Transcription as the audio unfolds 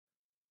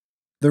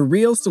The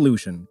real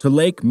solution to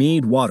Lake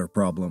Mead water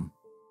problem.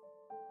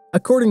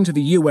 According to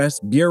the U.S.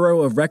 Bureau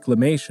of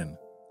Reclamation,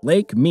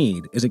 Lake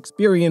Mead is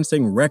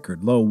experiencing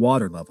record low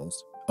water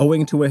levels,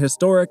 owing to a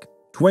historic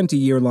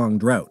 20-year-long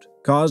drought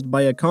caused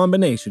by a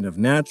combination of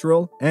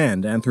natural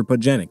and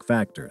anthropogenic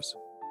factors.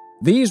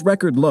 These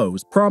record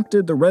lows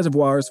prompted the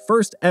reservoir's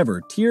first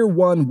ever Tier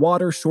 1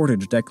 water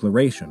shortage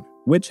declaration,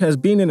 which has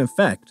been in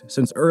effect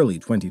since early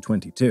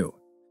 2022.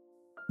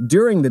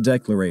 During the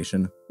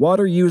declaration,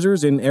 water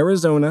users in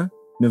Arizona,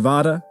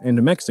 Nevada,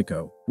 and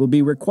Mexico will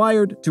be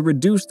required to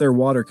reduce their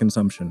water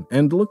consumption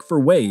and look for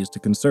ways to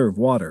conserve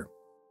water.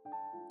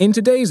 In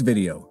today's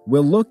video,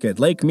 we'll look at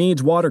Lake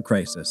Mead's water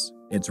crisis,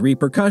 its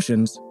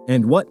repercussions,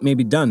 and what may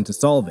be done to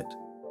solve it.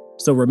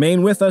 So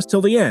remain with us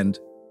till the end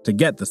to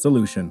get the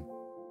solution.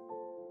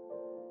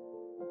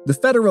 The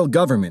federal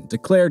government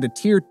declared a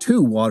Tier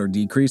 2 water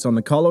decrease on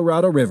the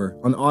Colorado River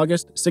on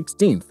August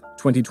 16,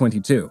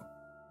 2022.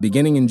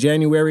 Beginning in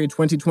January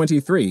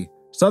 2023,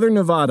 Southern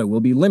Nevada will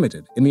be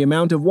limited in the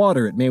amount of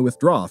water it may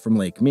withdraw from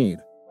Lake Mead.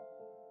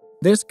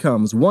 This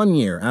comes 1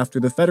 year after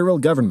the federal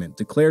government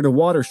declared a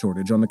water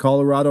shortage on the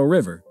Colorado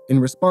River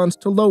in response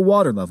to low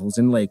water levels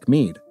in Lake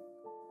Mead.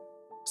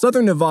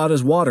 Southern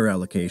Nevada's water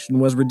allocation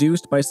was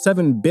reduced by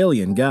 7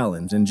 billion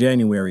gallons in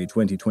January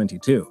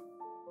 2022.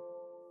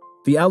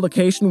 The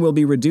allocation will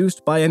be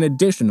reduced by an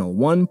additional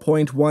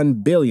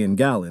 1.1 billion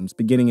gallons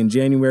beginning in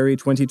January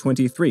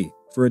 2023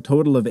 for a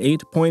total of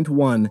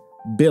 8.1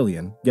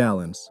 billion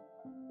gallons.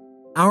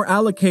 Our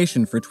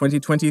allocation for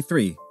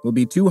 2023 will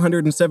be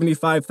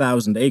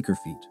 275,000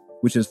 acre-feet,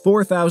 which is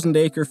 4,000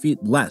 acre-feet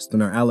less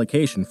than our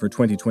allocation for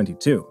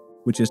 2022,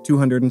 which is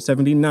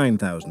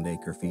 279,000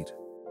 acre-feet.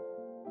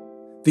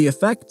 The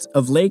effects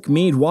of Lake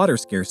Mead water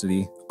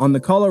scarcity on the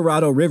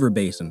Colorado River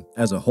Basin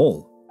as a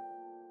whole.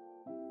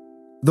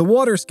 The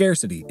water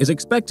scarcity is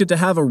expected to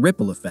have a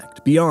ripple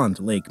effect beyond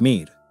Lake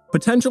Mead,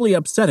 potentially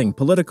upsetting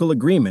political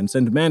agreements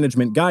and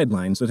management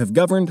guidelines that have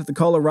governed the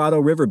Colorado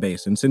River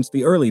Basin since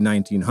the early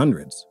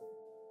 1900s.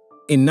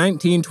 In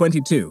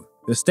 1922,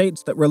 the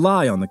states that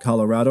rely on the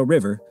Colorado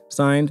River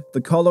signed the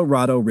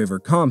Colorado River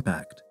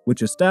Compact,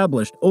 which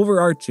established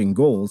overarching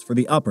goals for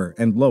the upper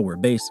and lower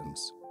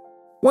basins.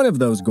 One of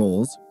those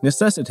goals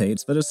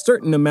necessitates that a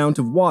certain amount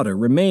of water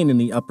remain in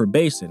the upper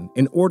basin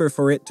in order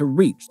for it to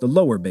reach the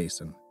lower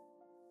basin.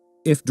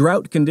 If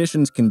drought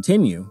conditions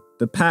continue,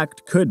 the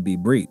pact could be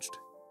breached.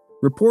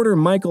 Reporter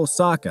Michael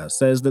Saka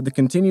says that the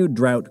continued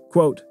drought,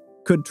 quote,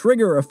 could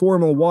trigger a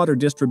formal water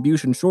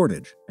distribution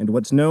shortage and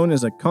what's known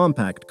as a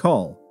compact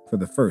call for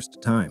the first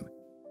time.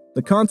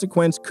 The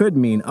consequence could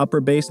mean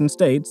upper basin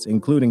states,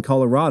 including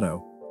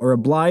Colorado, are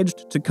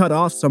obliged to cut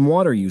off some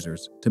water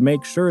users to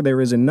make sure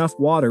there is enough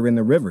water in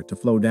the river to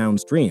flow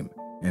downstream,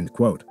 end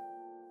quote.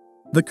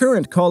 The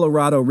current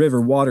Colorado River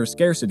water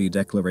scarcity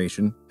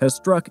declaration has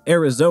struck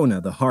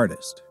Arizona the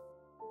hardest.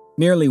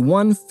 Nearly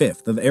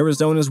 1/5 of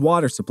Arizona's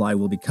water supply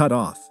will be cut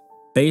off,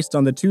 based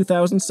on the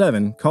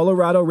 2007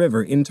 Colorado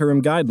River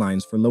Interim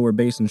Guidelines for Lower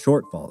Basin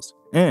Shortfalls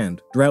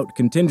and drought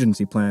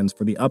contingency plans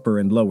for the upper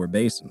and lower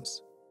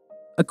basins.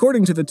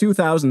 According to the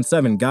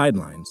 2007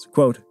 guidelines,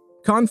 quote,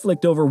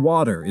 conflict over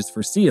water is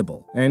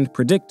foreseeable and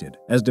predicted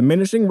as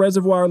diminishing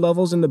reservoir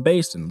levels in the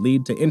basin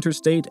lead to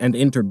interstate and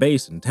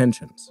interbasin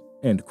tensions,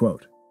 end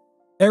quote.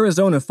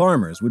 Arizona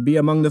farmers would be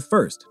among the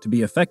first to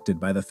be affected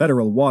by the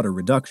federal water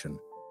reduction,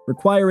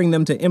 requiring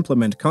them to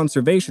implement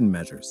conservation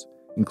measures,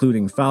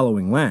 including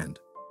fallowing land,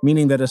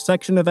 meaning that a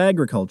section of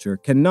agriculture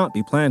cannot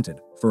be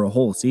planted for a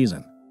whole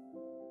season.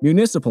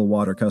 Municipal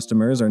water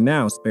customers are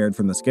now spared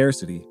from the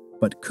scarcity,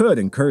 but could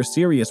incur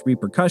serious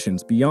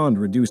repercussions beyond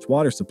reduced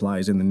water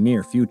supplies in the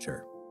near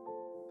future.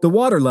 The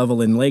water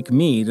level in Lake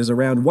Mead is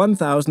around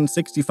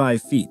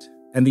 1,065 feet,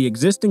 and the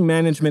existing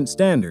management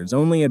standards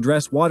only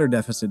address water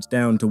deficits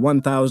down to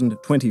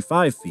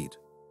 1,025 feet.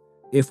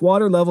 If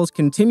water levels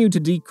continue to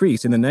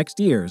decrease in the next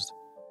years,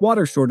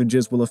 water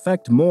shortages will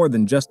affect more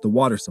than just the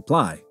water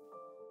supply.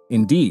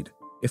 Indeed,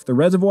 if the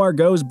reservoir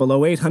goes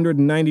below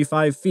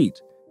 895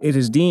 feet, it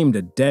is deemed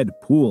a dead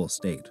pool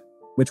state,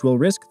 which will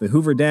risk the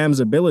Hoover Dam's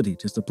ability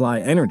to supply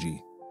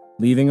energy,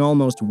 leaving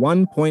almost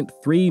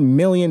 1.3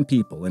 million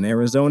people in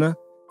Arizona,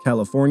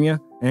 California,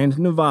 and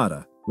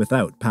Nevada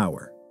without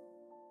power.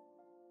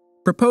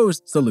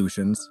 Proposed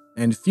solutions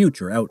and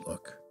future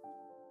outlook.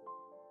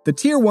 The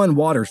Tier 1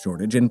 water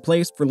shortage in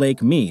place for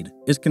Lake Mead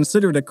is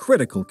considered a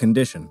critical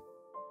condition.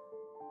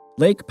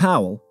 Lake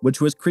Powell,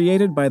 which was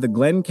created by the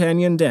Glen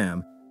Canyon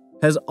Dam,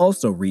 has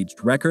also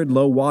reached record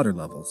low water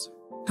levels.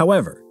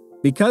 However,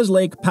 because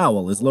Lake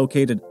Powell is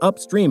located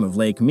upstream of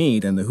Lake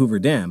Mead and the Hoover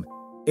Dam,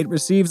 it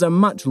receives a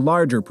much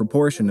larger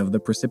proportion of the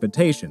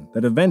precipitation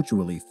that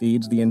eventually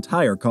feeds the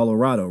entire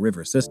Colorado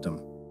River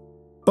system.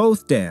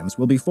 Both dams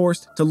will be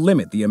forced to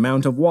limit the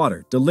amount of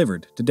water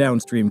delivered to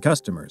downstream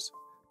customers.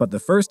 But the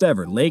first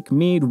ever Lake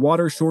Mead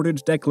water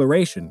shortage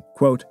declaration,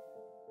 quote,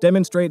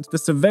 demonstrates the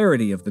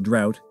severity of the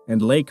drought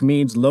and Lake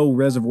Mead's low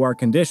reservoir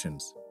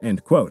conditions,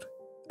 end quote,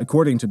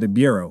 according to the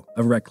Bureau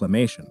of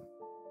Reclamation.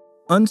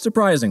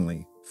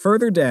 Unsurprisingly,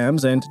 Further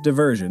dams and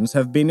diversions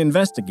have been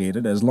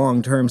investigated as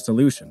long-term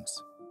solutions.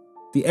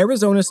 The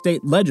Arizona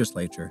State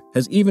Legislature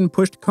has even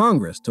pushed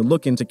Congress to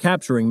look into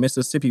capturing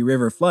Mississippi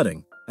River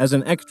flooding as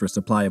an extra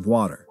supply of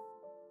water.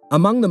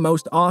 Among the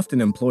most often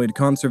employed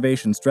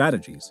conservation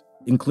strategies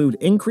include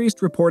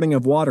increased reporting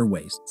of water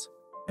wastes,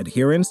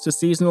 adherence to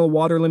seasonal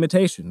water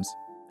limitations,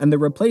 and the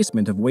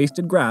replacement of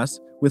wasted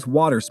grass with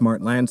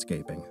water-smart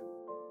landscaping.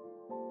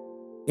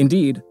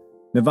 Indeed,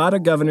 Nevada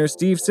Governor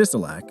Steve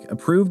Sisolak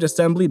approved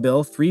Assembly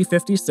Bill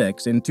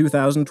 356 in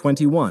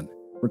 2021,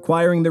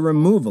 requiring the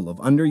removal of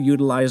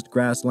underutilized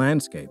grass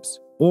landscapes,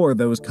 or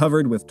those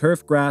covered with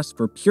turf grass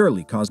for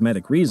purely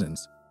cosmetic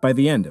reasons, by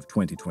the end of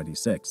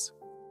 2026.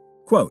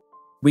 Quote,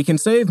 "We can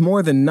save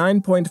more than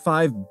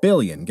 9.5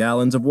 billion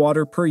gallons of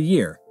water per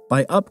year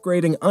by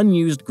upgrading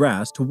unused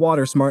grass to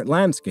water-smart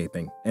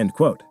landscaping," end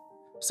quote,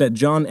 said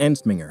John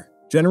Ensminger,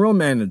 General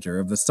Manager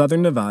of the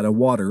Southern Nevada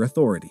Water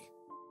Authority.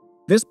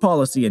 This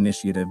policy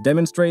initiative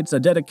demonstrates a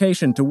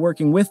dedication to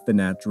working with the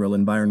natural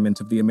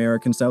environment of the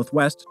American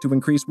Southwest to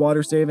increase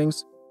water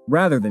savings,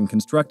 rather than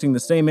constructing the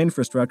same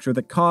infrastructure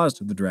that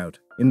caused the drought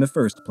in the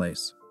first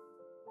place.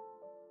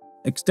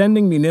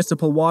 Extending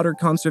municipal water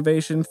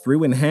conservation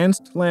through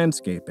enhanced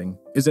landscaping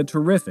is a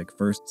terrific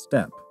first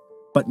step,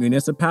 but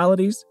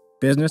municipalities,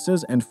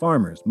 businesses, and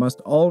farmers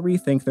must all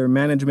rethink their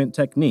management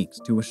techniques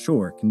to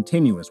assure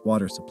continuous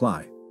water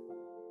supply.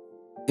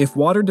 If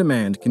water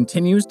demand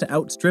continues to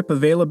outstrip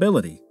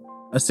availability,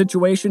 a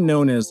situation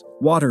known as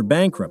water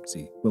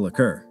bankruptcy will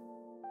occur.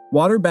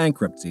 Water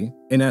bankruptcy,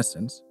 in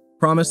essence,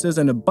 promises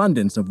an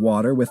abundance of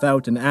water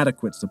without an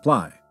adequate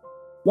supply.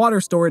 Water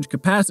storage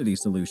capacity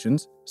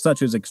solutions,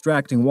 such as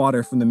extracting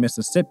water from the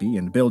Mississippi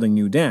and building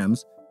new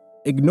dams,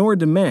 ignore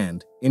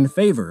demand in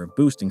favor of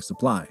boosting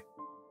supply.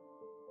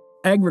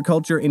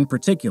 Agriculture in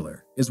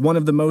particular is one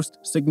of the most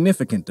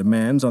significant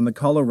demands on the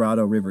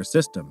Colorado River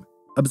system,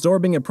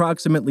 absorbing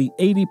approximately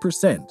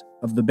 80%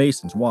 of the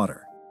basin's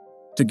water.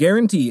 To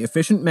guarantee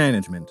efficient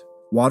management,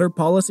 water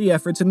policy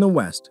efforts in the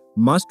West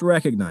must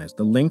recognize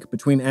the link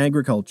between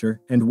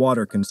agriculture and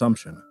water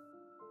consumption.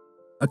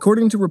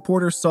 According to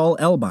reporter Saul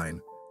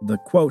Elbine, the,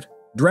 quote,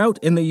 "drought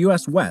in the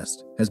U.S.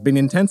 West has been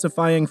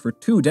intensifying for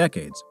 2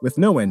 decades with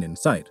no end in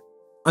sight.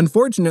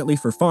 Unfortunately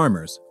for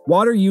farmers,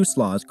 water use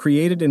laws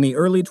created in the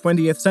early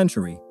 20th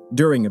century,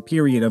 during a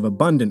period of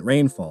abundant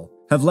rainfall,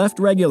 have left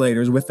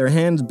regulators with their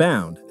hands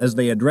bound as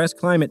they address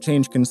climate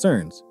change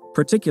concerns,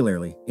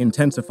 particularly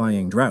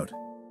intensifying drought,"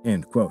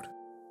 end quote.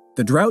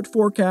 The drought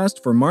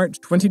forecast for March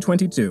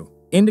 2022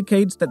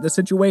 indicates that the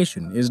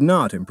situation is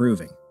not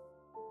improving.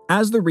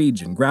 As the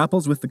region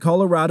grapples with the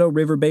Colorado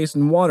River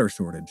Basin water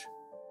shortage,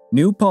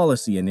 new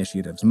policy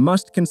initiatives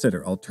must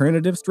consider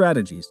alternative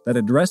strategies that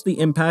address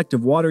the impact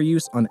of water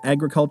use on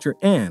agriculture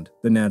and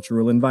the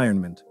natural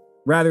environment,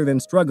 rather than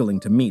struggling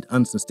to meet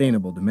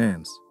unsustainable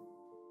demands.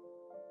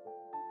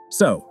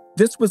 So,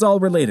 this was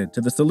all related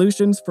to the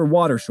solutions for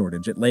water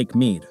shortage at Lake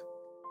Mead.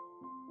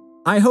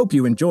 I hope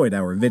you enjoyed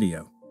our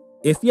video.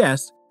 If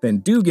yes, then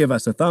do give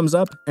us a thumbs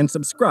up and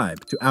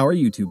subscribe to our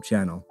YouTube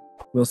channel.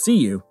 We'll see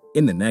you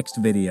in the next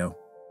video.